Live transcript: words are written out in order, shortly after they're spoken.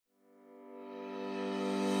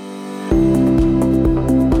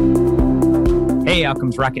Hey,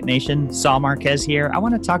 Outcomes Rocket Nation, Saul Marquez here. I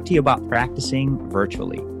want to talk to you about practicing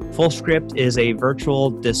virtually. FullScript is a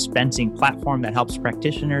virtual dispensing platform that helps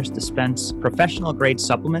practitioners dispense professional-grade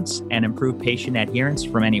supplements and improve patient adherence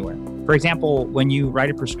from anywhere. For example, when you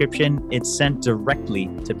write a prescription, it's sent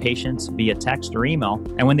directly to patients via text or email,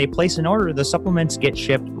 and when they place an order, the supplements get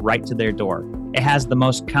shipped right to their door. It has the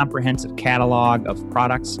most comprehensive catalog of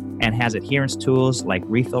products and has adherence tools like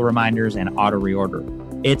refill reminders and auto reorder.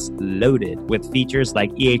 It's loaded with features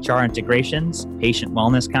like EHR integrations, patient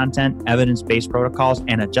wellness content, evidence-based protocols,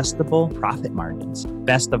 and adjustable profit margins.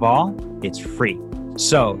 Best of all, it's free.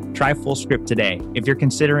 So try FullScript today. If you're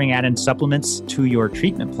considering adding supplements to your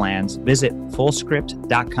treatment plans, visit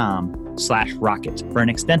fullscript.com/rocket for an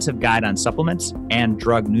extensive guide on supplements and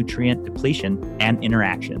drug nutrient depletion and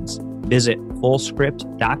interactions. Visit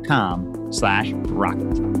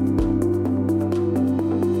fullscript.com/rocket.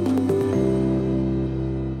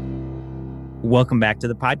 Welcome back to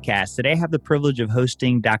the podcast. Today I have the privilege of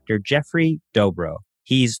hosting Dr. Jeffrey Dobro.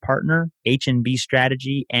 He's partner, H&B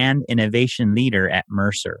strategy, and innovation leader at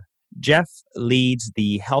Mercer. Jeff leads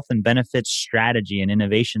the health and benefits strategy and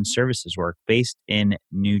innovation services work based in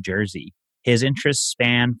New Jersey. His interests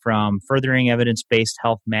span from furthering evidence-based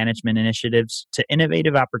health management initiatives to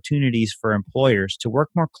innovative opportunities for employers to work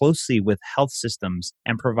more closely with health systems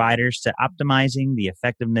and providers to optimizing the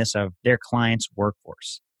effectiveness of their clients'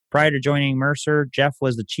 workforce. Prior to joining Mercer, Jeff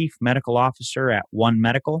was the chief medical officer at One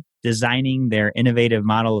Medical, designing their innovative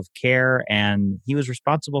model of care, and he was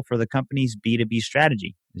responsible for the company's B2B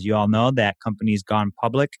strategy. As you all know, that company's gone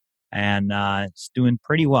public and it's doing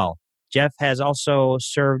pretty well. Jeff has also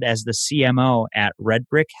served as the CMO at Red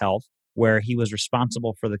Brick Health, where he was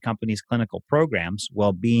responsible for the company's clinical programs,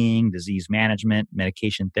 well-being, disease management,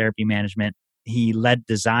 medication therapy management. He led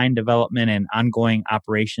design, development, and ongoing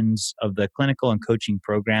operations of the clinical and coaching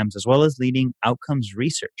programs, as well as leading outcomes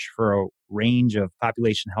research for a range of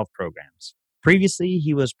population health programs. Previously,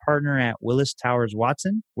 he was partner at Willis Towers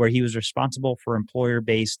Watson, where he was responsible for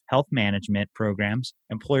employer-based health management programs,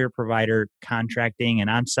 employer-provider contracting,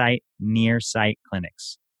 and on-site, near-site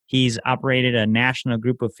clinics. He's operated a national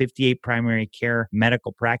group of 58 primary care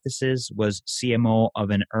medical practices, was CMO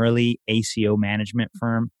of an early ACO management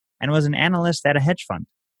firm, and was an analyst at a hedge fund.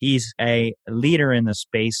 He's a leader in the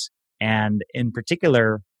space, and in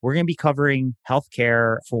particular, we're going to be covering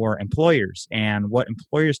healthcare for employers and what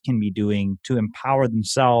employers can be doing to empower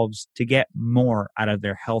themselves to get more out of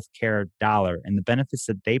their healthcare dollar and the benefits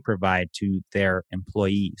that they provide to their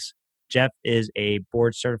employees. Jeff is a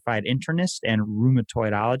board-certified internist and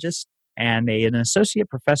rheumatologist and an associate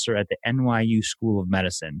professor at the NYU School of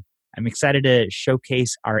Medicine. I'm excited to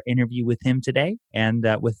showcase our interview with him today. And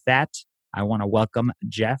with that, I want to welcome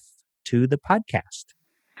Jeff to the podcast.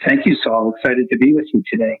 Thank you, Saul. Excited to be with you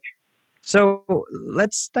today. So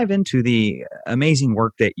let's dive into the amazing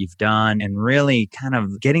work that you've done and really kind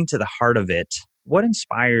of getting to the heart of it. What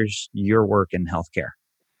inspires your work in healthcare?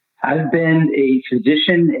 I've been a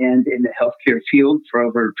physician and in the healthcare field for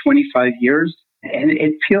over 25 years. And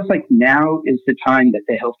it feels like now is the time that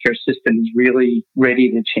the healthcare system is really ready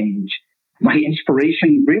to change. My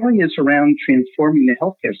inspiration really is around transforming the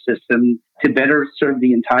healthcare system to better serve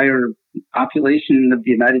the entire population of the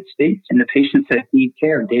United States and the patients that need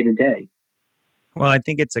care day to day. Well, I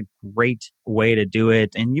think it's a great way to do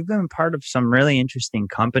it. And you've been part of some really interesting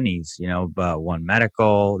companies, One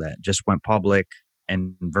Medical that just went public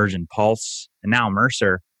and Virgin Pulse and now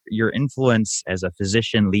Mercer. Your influence as a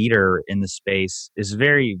physician leader in the space is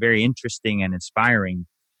very, very interesting and inspiring.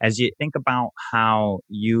 As you think about how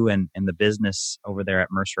you and the business over there at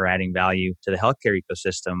Mercer are adding value to the healthcare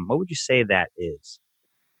ecosystem, what would you say that is?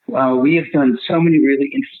 Well, we have done so many really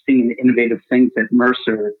interesting and innovative things at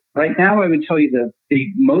Mercer. Right now, I would tell you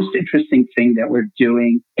the most interesting thing that we're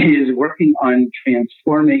doing is working on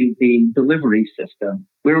transforming the delivery system.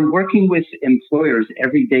 We're working with employers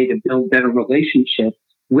every day to build better relationships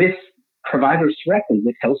with providers directly,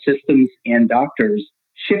 with health systems and doctors,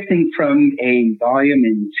 shifting from a volume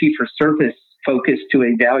and fee-for-service focus to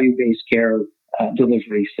a value-based care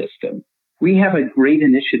delivery system. We have a great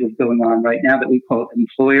initiative going on right now that we call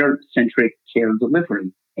employer-centric care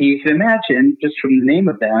delivery. And you can imagine, just from the name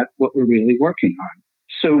of that, what we're really working on.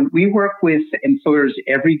 So we work with employers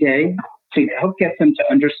every day to help get them to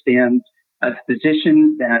understand the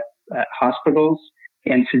position that hospitals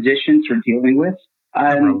and physicians are dealing with.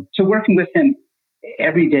 So working with them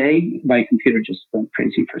every day, my computer just went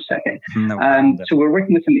crazy for a second. So we're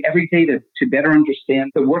working with them every day to better understand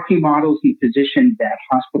the working models and positions that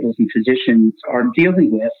hospitals and physicians are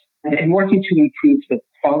dealing with and working to improve the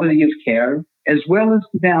quality of care as well as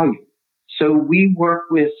the value. So we work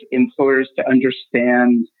with employers to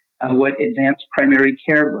understand what advanced primary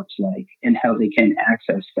care looks like and how they can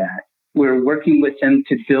access that. We're working with them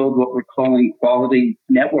to build what we're calling quality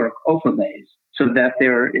network overlays so that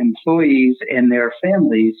their employees and their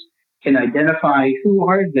families can identify who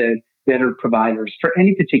are the better providers for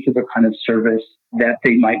any particular kind of service that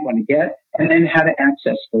they might want to get, and then how to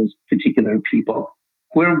access those particular people.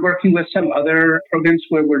 We're working with some other programs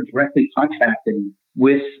where we're directly contracting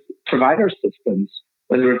with provider systems,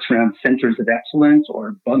 whether it's around centers of excellence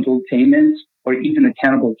or bundled payments or even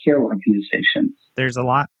accountable care organizations. There's a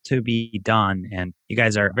lot to be done, and you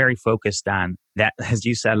guys are very focused on that. As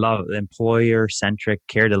you said, love employer-centric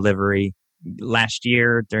care delivery. Last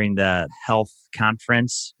year during the health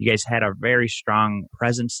conference, you guys had a very strong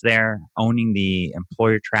presence there, owning the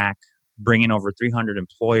employer track, bringing over 300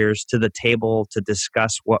 employers to the table to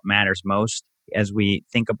discuss what matters most. As we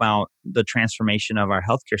think about the transformation of our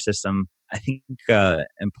healthcare system, I think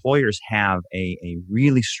employers have a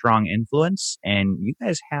really strong influence, and you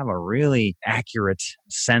guys have a really accurate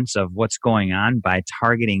sense of what's going on by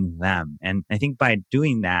targeting them. And I think by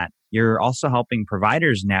doing that, you're also helping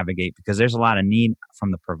providers navigate, because there's a lot of need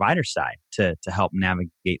from the provider side to help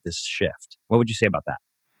navigate this shift. What would you say about that?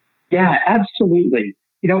 Yeah, absolutely.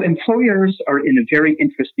 Employers are in a very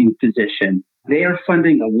interesting position. They are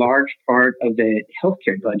funding a large part of the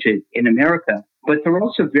healthcare budget in America, but they're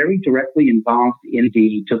also very directly involved in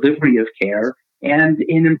the delivery of care and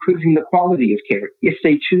in improving the quality of care if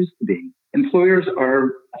they choose to be. Since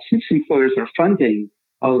employers are funding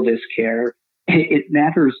all of this care, it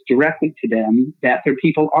matters directly to them that their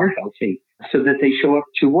people are healthy so that they show up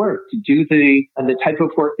to work to do the type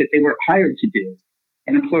of work that they were hired to do.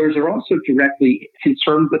 And employers are also directly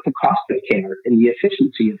concerned with the cost of care and the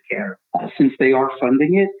efficiency of care, since they are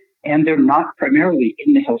funding it, and they're not primarily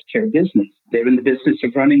in the healthcare business. They're in the business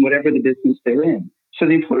of running whatever the business they're in. So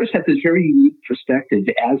the employers have this very unique perspective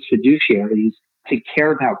as fiduciaries to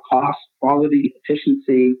care about cost, quality,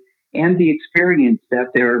 efficiency, and the experience that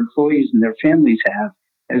their employees and their families have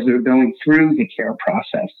as they're going through the care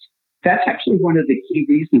process. That's actually one of the key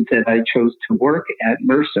reasons that I chose to work at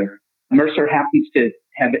Mercer. Mercer happens to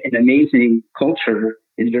have an amazing culture.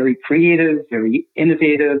 It's very creative, very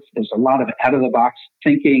innovative. There's a lot of out-of-the-box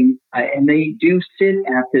thinking, and they do sit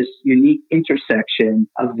at this unique intersection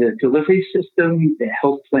of the delivery system, the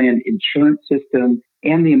health plan insurance system,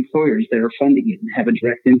 and the employers that are funding it and have a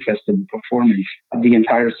direct interest in the performance of the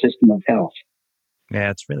entire system of health.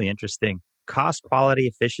 Yeah, it's really interesting. Cost, quality,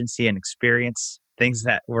 efficiency, and experience, things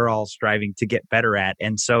that we're all striving to get better at.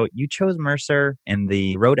 And so you chose Mercer, and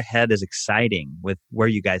the road ahead is exciting with where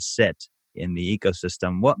you guys sit in the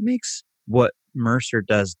ecosystem. What makes what Mercer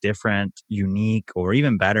does different, unique, or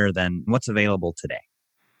even better than what's available today?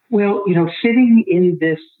 Well, sitting in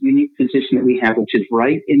this unique position that we have, which is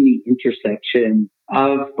right in the intersection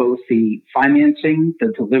of both the financing,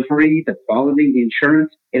 the delivery, the quality, the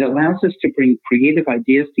insurance, it allows us to bring creative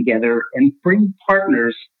ideas together and bring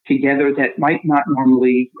partners together that might not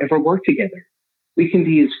normally ever work together. We can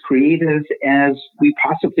be as creative as we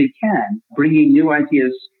possibly can, bringing new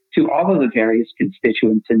ideas to all of the various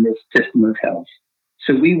constituents in this system of health.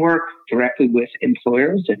 So we work directly with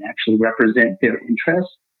employers and actually represent their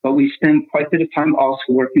interests, but we spend quite a bit of time also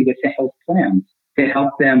working with the health plans to help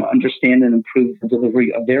them understand and improve the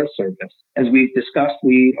delivery of their service. As we've discussed,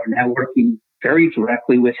 we are now working very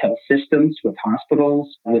directly with health systems, with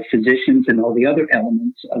hospitals, with physicians, and all the other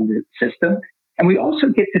elements of the system. And we also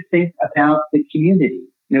get to think about the community.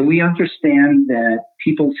 We understand that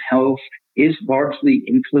people's health is largely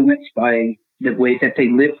influenced by the way that they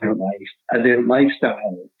live their life, their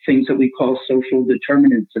lifestyle, things that we call social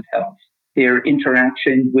determinants of health, their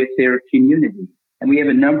interaction with their community. And we have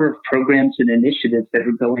a number of programs and initiatives that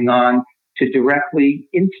are going on to directly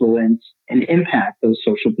influence and impact those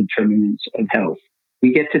social determinants of health.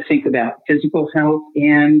 We get to think about physical health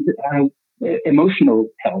and emotional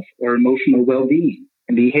health or emotional well-being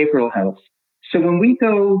and behavioral health. So when we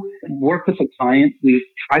go work with a client, we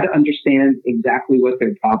try to understand exactly what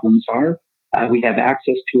their problems are. We have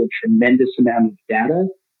access to a tremendous amount of data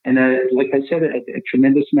and, like I said, a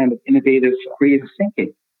tremendous amount of innovative, creative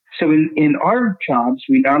thinking. So in our jobs,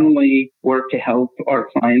 we not only work to help our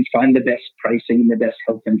clients find the best pricing and the best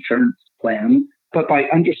health insurance plan, but by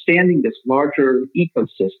understanding this larger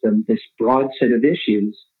ecosystem, this broad set of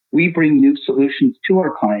issues, we bring new solutions to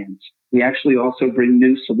our clients. We actually also bring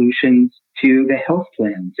new solutions to the health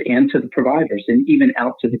plans and to the providers and even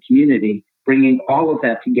out to the community, bringing all of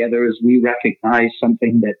that together as we recognize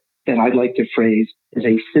something that I'd like to phrase as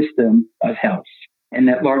a system of health. And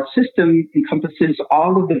that large system encompasses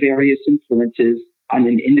all of the various influences on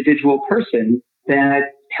an individual person that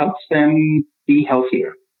helps them be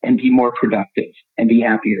healthier and be more productive and be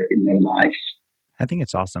happier in their lives. I think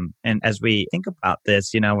it's awesome. And as we think about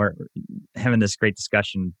this, we're having this great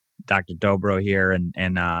discussion, Dr. Dobro here,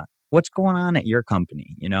 and what's going on at your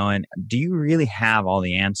company, and do you really have all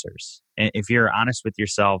the answers? And if you're honest with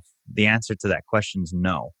yourself, the answer to that question is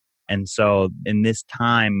no. And so in this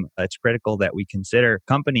time, it's critical that we consider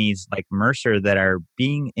companies like Mercer that are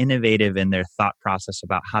being innovative in their thought process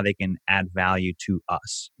about how they can add value to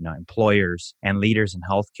us, employers and leaders in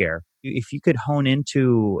healthcare. If you could hone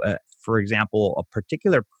into, for example, a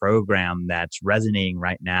particular program that's resonating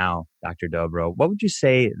right now, Dr. Dobro, what would you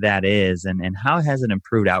say that is, and how has it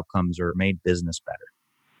improved outcomes or made business better?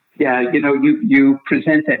 Yeah, you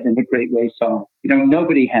present that in a great way, Saul.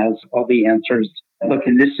 Nobody has all the answers. Look,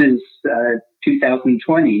 and this is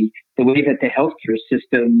 2020. The way that the healthcare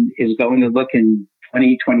system is going to look in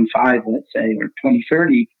 2025, let's say, or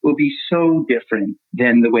 2030, will be so different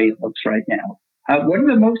than the way it looks right now. One of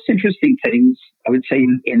the most interesting things, I would say,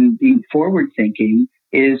 in being forward thinking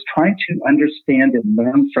is trying to understand and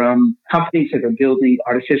learn from companies that are building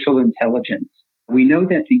artificial intelligence. We know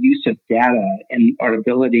that the use of data and our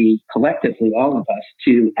ability collectively, all of us,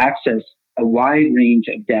 to access a wide range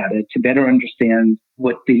of data to better understand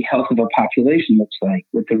what the health of a population looks like,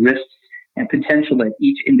 what the risks and potential that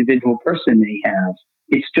each individual person may have.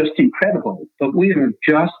 It's just incredible. But we are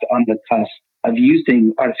just on the cusp of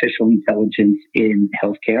using artificial intelligence in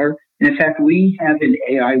healthcare. And in fact, we have an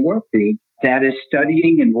AI work group that is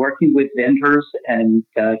studying and working with vendors and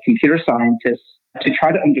computer scientists to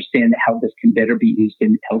try to understand how this can better be used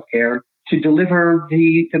in healthcare to deliver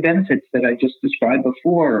the benefits that I just described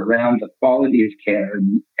before around the quality of care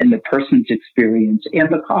and the person's experience and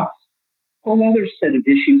the cost. A whole other set of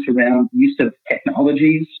issues around use of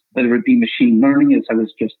technologies, whether it be machine learning, as I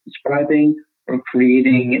was just describing, or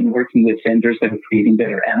creating and working with vendors that are creating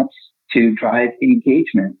better apps to drive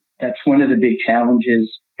engagement. That's one of the big challenges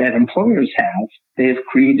that employers have. They have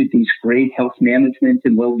created these great health management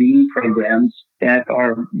and well-being programs that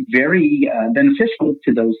are very beneficial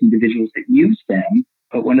to those individuals that use them.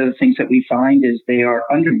 But one of the things that we find is they are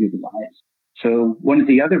underutilized. So one of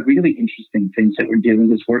the other really interesting things that we're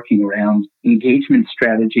doing is working around engagement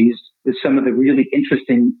strategies with some of the really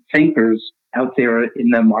interesting thinkers out there in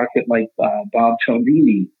the market, like Bob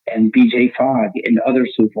Cialdini and BJ Fogg and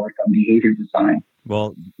others who've worked on behavior design.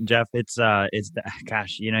 Well, Jeff, it's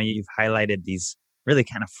gosh, you've highlighted these really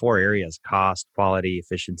kind of four areas: cost, quality,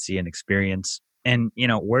 efficiency, and experience. And,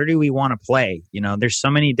 where do we want to play? There's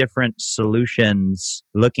so many different solutions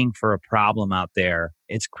looking for a problem out there.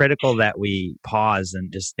 It's critical that we pause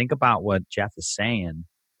and just think about what Jeff is saying.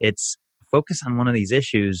 It's focus on one of these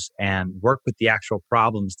issues and work with the actual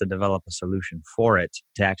problems to develop a solution for it,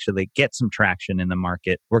 to actually get some traction in the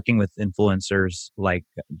market, working with influencers like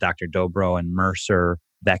Dr. Dobro and Mercer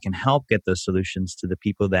that can help get those solutions to the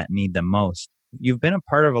people that need them most. You've been a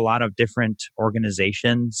part of a lot of different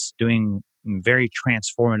organizations doing very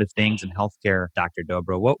transformative things in healthcare, Dr.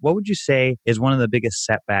 Dobro. What would you say is one of the biggest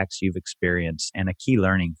setbacks you've experienced and a key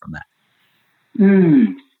learning from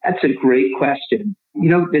that? That's a great question.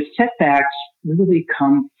 The setbacks really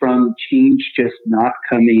come from change just not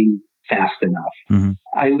coming fast enough. Mm-hmm.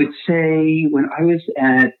 I would say when I was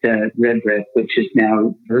at Redbrick, which is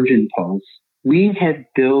now Virgin Pulse, we had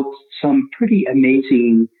built some pretty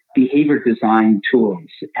amazing behavior design tools,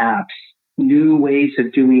 apps, new ways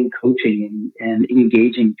of doing coaching and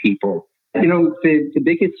engaging people. The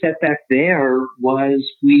biggest setback there was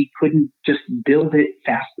we couldn't just build it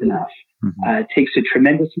fast enough. Mm-hmm. It takes a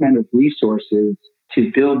tremendous amount of resources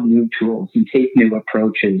to build new tools and take new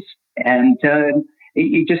approaches. And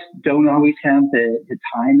you just don't always have the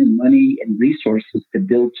time and money and resources to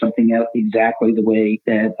build something out exactly the way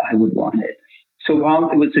that I would want it. So while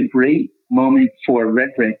it was a great moment for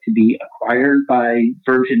Redbrick to be acquired by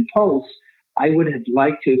Virgin Pulse, I would have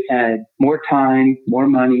liked to have had more time, more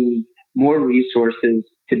money, more resources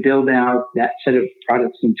to build out that set of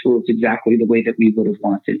products and tools exactly the way that we would have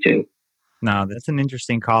wanted to. No, that's an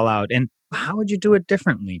interesting call out. And how would you do it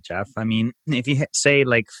differently, Jeff? I mean, if you say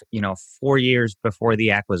 4 years before the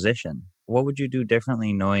acquisition, what would you do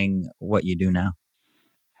differently knowing what you do now?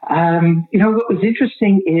 What was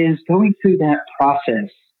interesting is going through that process,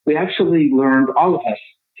 we actually learned, all of us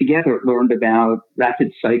together learned about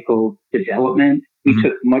rapid cycle development. We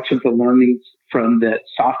took much of the learnings from the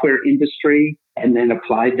software industry and then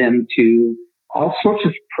applied them to all sorts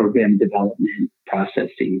of program development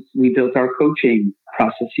processes. We built our coaching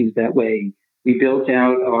processes that way. We built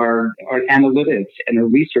out our analytics and our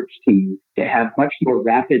research team to have much more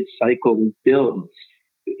rapid cycle builds.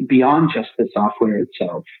 beyond just the software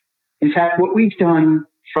itself. In fact, what we've done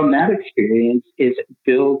from that experience is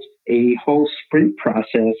build a whole sprint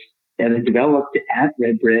process that I developed at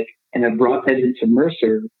Redbrick and have brought that into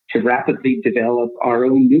Mercer to rapidly develop our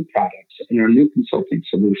own new products and our new consulting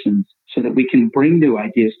solutions so that we can bring new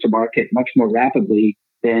ideas to market much more rapidly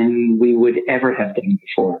than we would ever have done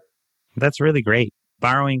before. That's really great.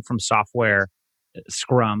 Borrowing from software,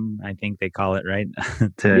 Scrum, I think they call it, right?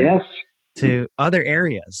 Yes. To other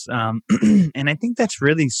areas. And I think that's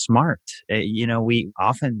really smart. We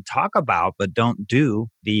often talk about, but don't do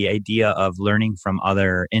the idea of learning from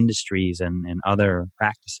other industries and other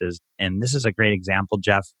practices. And this is a great example,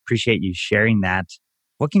 Jeff. Appreciate you sharing that.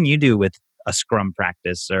 What can you do with a Scrum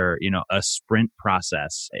practice or, a sprint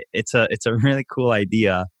process? It's a really cool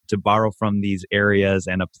idea to borrow from these areas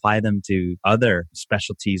and apply them to other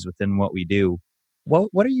specialties within what we do.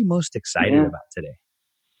 What are you most excited about today?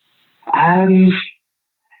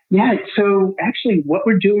 So actually what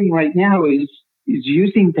we're doing right now is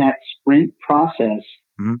using that sprint process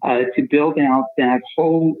to build out that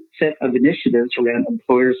whole set of initiatives around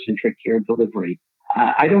employer-centric care delivery.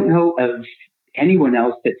 I don't know of anyone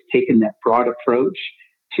else that's taken that broad approach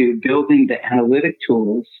to building the analytic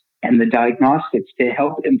tools and the diagnostics to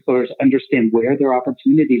help employers understand where their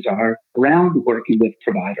opportunities are around working with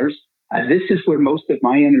providers. This is where most of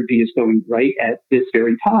my energy is going right at this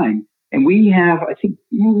very time. And we have, I think,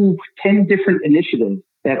 10 different initiatives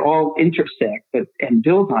that all intersect and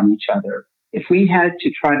build on each other. If we had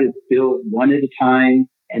to try to build one at a time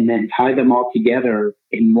and then tie them all together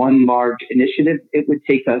in one large initiative, it would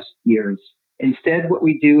take us years. Instead, what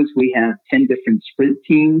we do is we have 10 different sprint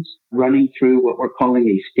teams running through what we're calling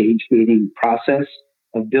a stage gating process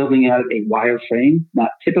of building out a wireframe, not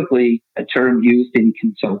typically a term used in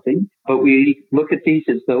consulting, but we look at these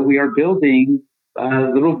as though we are building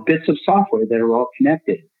little bits of software that are all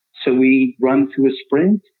connected. So we run through a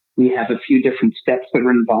sprint. We have a few different steps that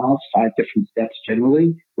are involved, 5 different steps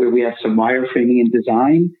generally, where we have some wireframing and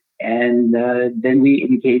design. And then we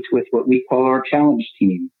engage with what we call our challenge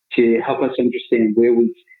team to help us understand where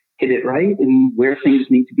we've hit it right and where things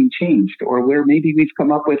need to be changed, or where maybe we've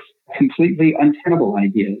come up with completely untenable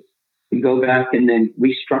ideas. We go back and then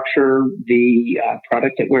restructure the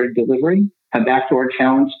product that we're delivering, come back to our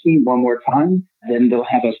challenge team one more time. Then they'll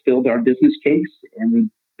have us build our business case and we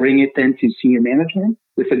bring it then to senior management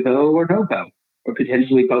with a go or no go, or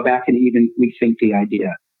potentially go back and even rethink the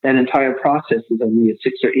idea. That entire process is only a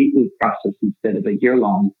 6 or 8 week process instead of a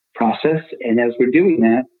year-long process. And as we're doing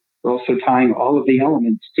that, we're also tying all of the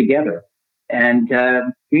elements together. And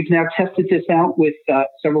we've now tested this out with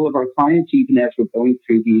several of our clients, even as we're going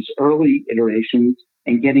through these early iterations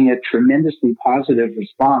and getting a tremendously positive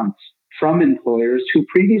response from employers who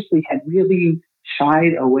previously had really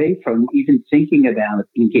shied away from even thinking about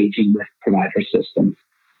engaging with provider systems.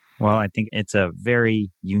 Well, I think it's a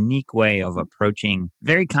very unique way of approaching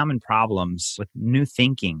very common problems with new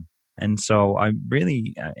thinking. And so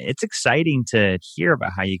it's exciting to hear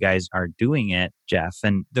about how you guys are doing it, Jeff.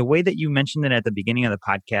 And the way that you mentioned it at the beginning of the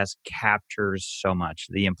podcast captures so much,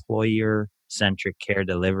 the employer-centric care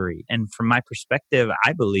delivery. And from my perspective,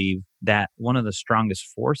 I believe that one of the strongest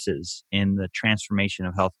forces in the transformation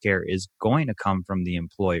of healthcare is going to come from the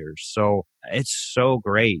employers. So it's so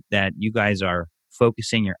great that you guys are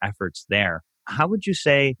focusing your efforts there. How would you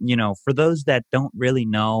say, for those that don't really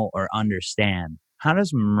know or understand, how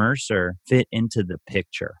does Mercer fit into the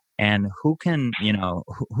picture? And who can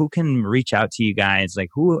reach out to you guys? Like,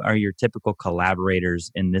 who are your typical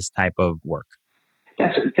collaborators in this type of work?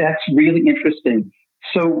 That's really interesting.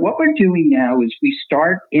 So what we're doing now is we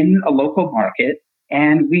start in a local market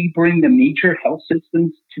and we bring the major health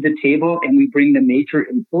systems to the table and we bring the major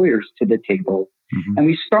employers to the table. Mm-hmm. And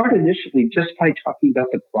we start initially just by talking about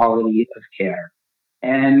the quality of care.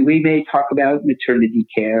 And we may talk about maternity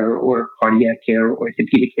care or cardiac care or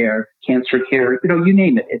orthopedic care, cancer care, you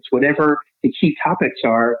name it. It's whatever the key topics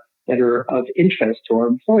are that are of interest to our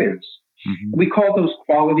employers. Mm-hmm. We call those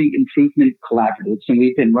quality improvement collaboratives, and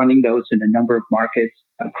we've been running those in a number of markets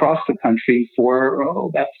across the country for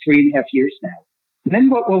about 3.5 years now. And then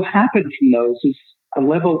what will happen from those is a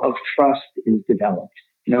level of trust is developed.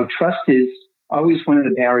 Trust is always one of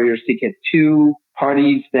the barriers to get two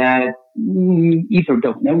parties that either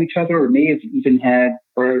don't know each other or may have even had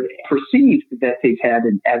or perceived that they've had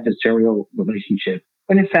an adversarial relationship,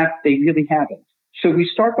 when in fact they really haven't. So we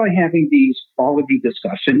start by having these quality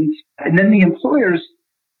discussions, and then the employers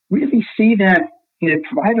really see that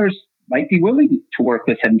providers might be willing to work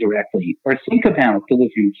with them directly or think about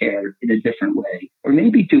delivering care in a different way, or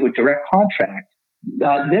maybe do a direct contract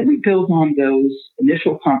Then we build on those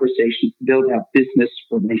initial conversations to build out business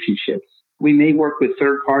relationships. We may work with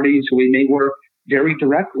third parties, or we may work very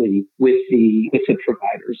directly with the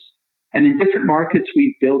providers. And in different markets,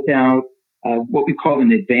 we've built out what we call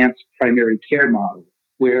an advanced primary care model,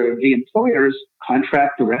 where the employers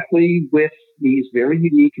contract directly with these very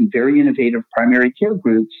unique and very innovative primary care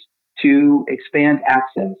groups to expand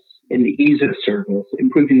access and the ease of service,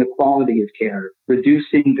 improving the quality of care,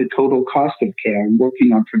 reducing the total cost of care, and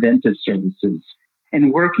working on preventive services,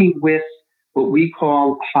 and working with what we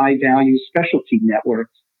call high-value specialty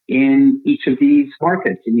networks in each of these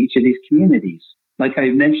markets, in each of these communities. Like I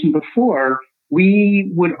mentioned before,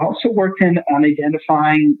 we would also work on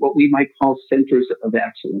identifying what we might call centers of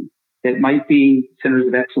excellence. That might be centers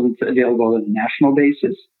of excellence available on a national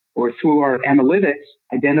basis, or through our analytics,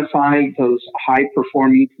 identify those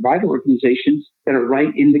high-performing provider organizations that are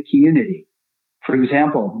right in the community. For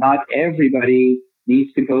example, not everybody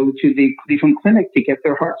needs to go to the Cleveland Clinic to get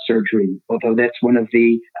their heart surgery, although that's one of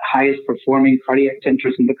the highest-performing cardiac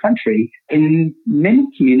centers in the country. In many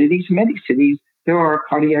communities, many cities, there are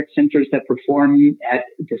cardiac centers that perform at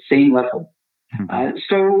the same level.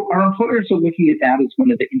 So our employers are looking at that as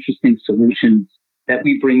one of the interesting solutions that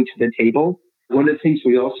we bring to the table. One of the things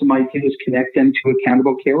we also might do is connect them to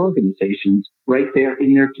accountable care organizations right there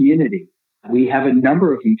in their community. We have a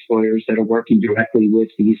number of employers that are working directly with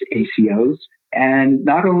these ACOs, and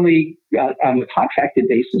not only on a contracted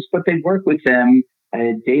basis, but they work with them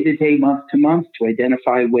day-to-day, month-to-month to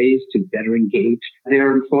identify ways to better engage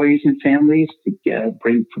their employees and families, to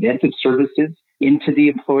bring preventive services into the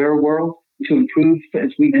employer world, to improve,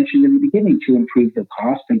 as we mentioned in the beginning, to improve the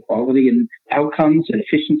cost and quality and outcomes and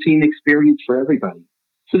efficiency and experience for everybody.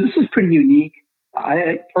 So this is pretty unique.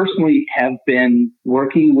 I personally have been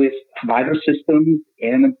working with provider systems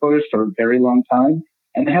and employers for a very long time.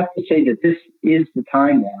 And I have to say that this is the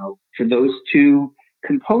time now for those two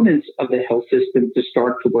components of the health system to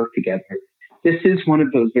start to work together. This is one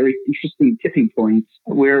of those very interesting tipping points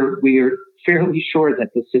where we are fairly sure that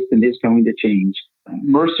the system is going to change.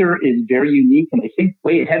 Mercer is very unique, and I think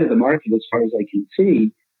way ahead of the market as far as I can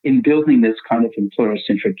see, in building this kind of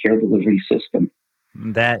employer-centric care delivery system.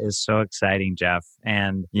 That is so exciting, Jeff.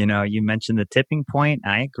 And, you mentioned the tipping point.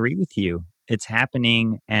 I agree with you. It's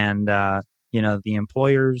happening. And, the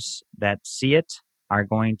employers that see it are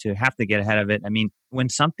going to have to get ahead of it. I mean, when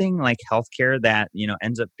something like healthcare that,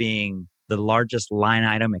 ends up being the largest line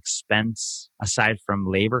item expense aside from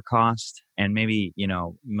labor cost and maybe,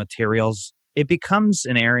 materials, it becomes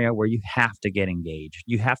an area where you have to get engaged.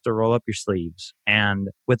 You have to roll up your sleeves. And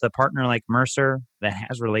with a partner like Mercer that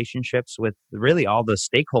has relationships with really all the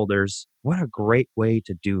stakeholders, what a great way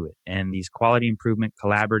to do it. And these quality improvement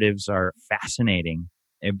collaboratives are fascinating.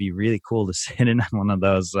 It'd be really cool to sit in on one of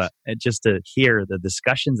those, just to hear the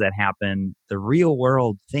discussions that happen, the real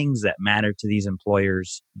world things that matter to these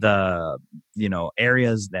employers, the,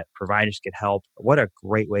 areas that providers could help. What a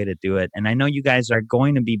great way to do it. And I know you guys are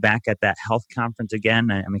going to be back at that health conference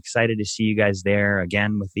again. I'm excited to see you guys there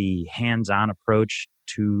again with the hands-on approach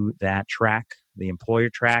to that track, the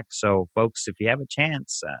employer track. So folks, if you have a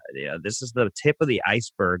chance, this is the tip of the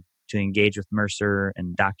iceberg to engage with Mercer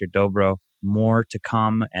and Dr. Dobro. More to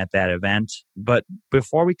come at that event. But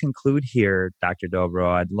before we conclude here, Dr.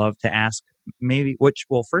 Dobro, I'd love to ask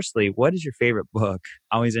firstly, what is your favorite book?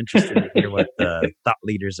 Always interested to hear what the thought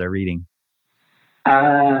leaders are reading.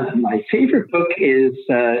 My favorite book is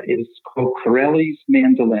called Corelli's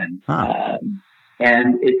Mandolin.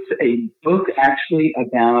 And it's a book actually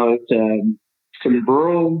about some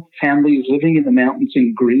rural families living in the mountains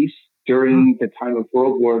in Greece during the time of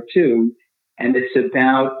World War II. And it's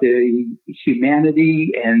about the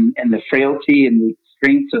humanity and the frailty and the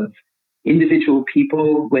strengths of individual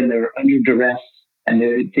people when they're under duress, and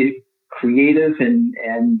the creative and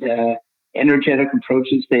energetic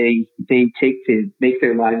approaches they take to make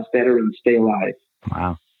their lives better and stay alive.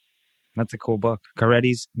 Wow. That's a cool book.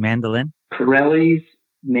 Corelli's Mandolin? Corelli's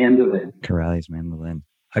Mandolin. Corelli's Mandolin.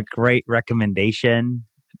 A great recommendation,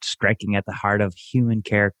 striking at the heart of human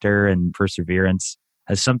character and perseverance.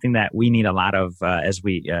 As something that we need a lot of as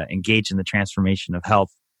we engage in the transformation of health.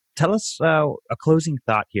 Tell us a closing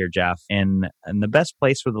thought here, Jeff, and the best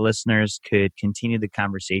place where the listeners could continue the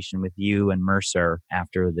conversation with you and Mercer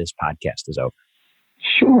after this podcast is over.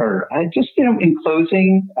 Sure. In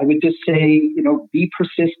closing, I would just say, be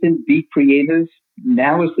persistent, be creative.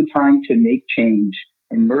 Now is the time to make change.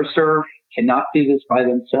 And Mercer cannot do this by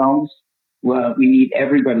themselves. Well, we need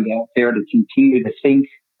everybody out there to continue to think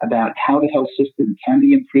about how the health system can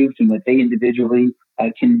be improved and what they individually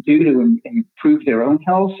can do to improve their own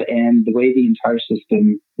health and the way the entire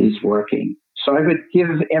system is working. So I would give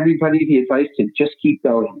everybody the advice to just keep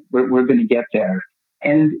going. We're going to get there.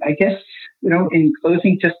 And I guess, in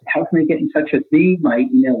closing, just how can I get in touch with me? My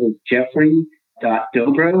email is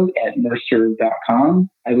jeffrey.dobro@mercer.com.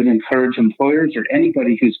 I would encourage employers or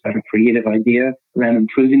anybody who's got a creative idea around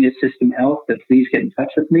improving the system health to please get in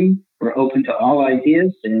touch with me. We're open to all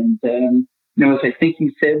ideas. And, as I think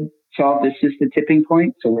you said, Saul, this is the tipping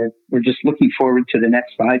point. So we're just looking forward to the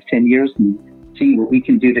next 5-10 years and seeing what we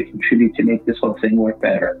can do to contribute to make this whole thing work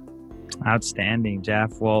better. Outstanding,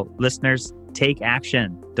 Jeff. Well, listeners, take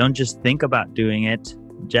action. Don't just think about doing it.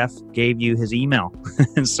 Jeff gave you his email.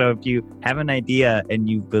 So if you have an idea and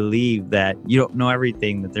you believe that you don't know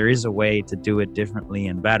everything, that there is a way to do it differently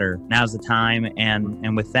and better, now's the time.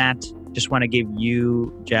 And with that, just want to give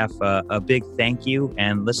you, Jeff, a big thank you.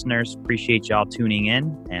 And listeners, appreciate y'all tuning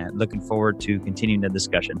in and looking forward to continuing the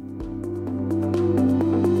discussion.